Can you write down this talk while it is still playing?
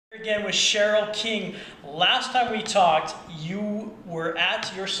Again with Scheryl King. Last time we talked, you were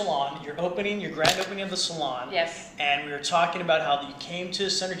at your salon, your grand opening of the salon. Yes. And we were talking about how you came to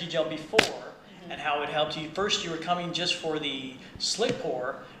Synergy Gel before and how it helped you. First, you were coming just for the slick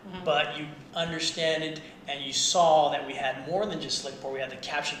pour, but you understand it and you saw that we had more than just slick pour. We had the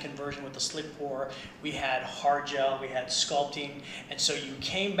caption conversion with the slick pour. We had hard gel. We had sculpting. And so you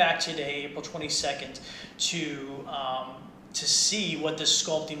came back today, April 22nd, to see what this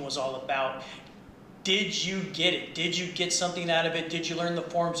sculpting was all about. Did you get it? Did you get something out of it? Did you learn the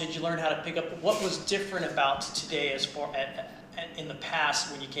forms? Did you learn how to pick up? What was different about today as far in the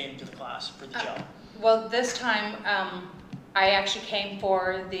past when you came to the class for the gel? Well, this time I actually came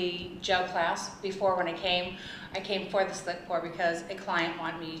for the gel class. Before, when I came for the slick pour because a client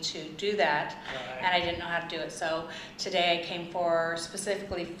wanted me to do that, and I didn't know how to do it. So today I came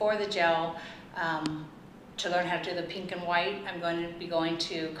specifically for the gel. To learn how to do the pink and white. I'm going to be going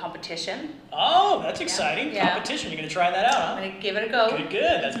to competition. Oh, that's exciting. Yeah. Competition. You're going to try that out, huh? I'm going to give it a go. Good,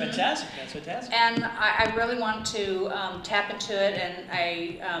 good. That's fantastic. That's fantastic. And I really want to tap into it,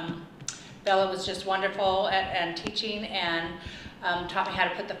 and Bella was just wonderful at teaching and taught me how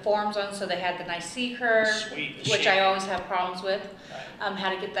to put the forms on so they had the nice C-curve, which I always have problems with. Right. How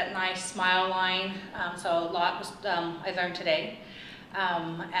to get that nice smile line. So a lot was I learned today.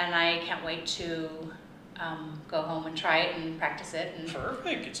 And I can't wait to go home and try it and practice it and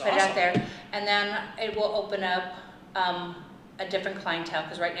perfect. It's put it out there. And then it will open up a different clientele,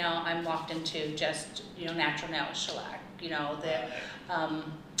 because right now I'm locked into just natural nail shellac,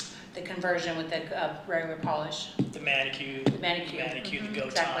 the conversion with the regular polish, the manicure, the go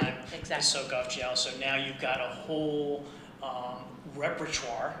time, the soak off gel. So now you've got a whole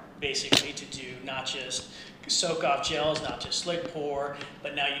repertoire basically to do, not just soak off gels, not just slick pour,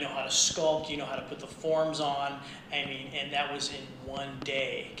 but now you know how to sculpt, you know how to put the forms on. I mean, and that was in one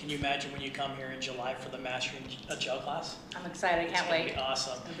day. Can you imagine when you come here in July for the Mastering a Gel class? I'm excited. I can't wait. It's gonna be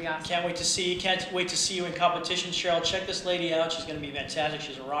awesome. It's gonna be awesome. Can't wait to see you. Can't wait to see you in competition, Cheryl. Check this lady out. She's gonna be fantastic.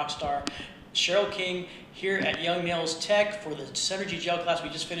 She's a rock star. Cheryl King here at Young Nails Tech for the Synergy Gel class. We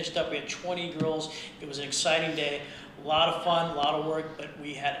just finished up. We had 20 girls. It was an exciting day. A lot of fun, a lot of work, but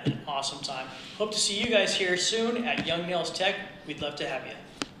we had an awesome time. Hope to see you guys here soon at Young Nails Tech. We'd love to have you.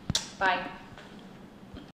 Bye.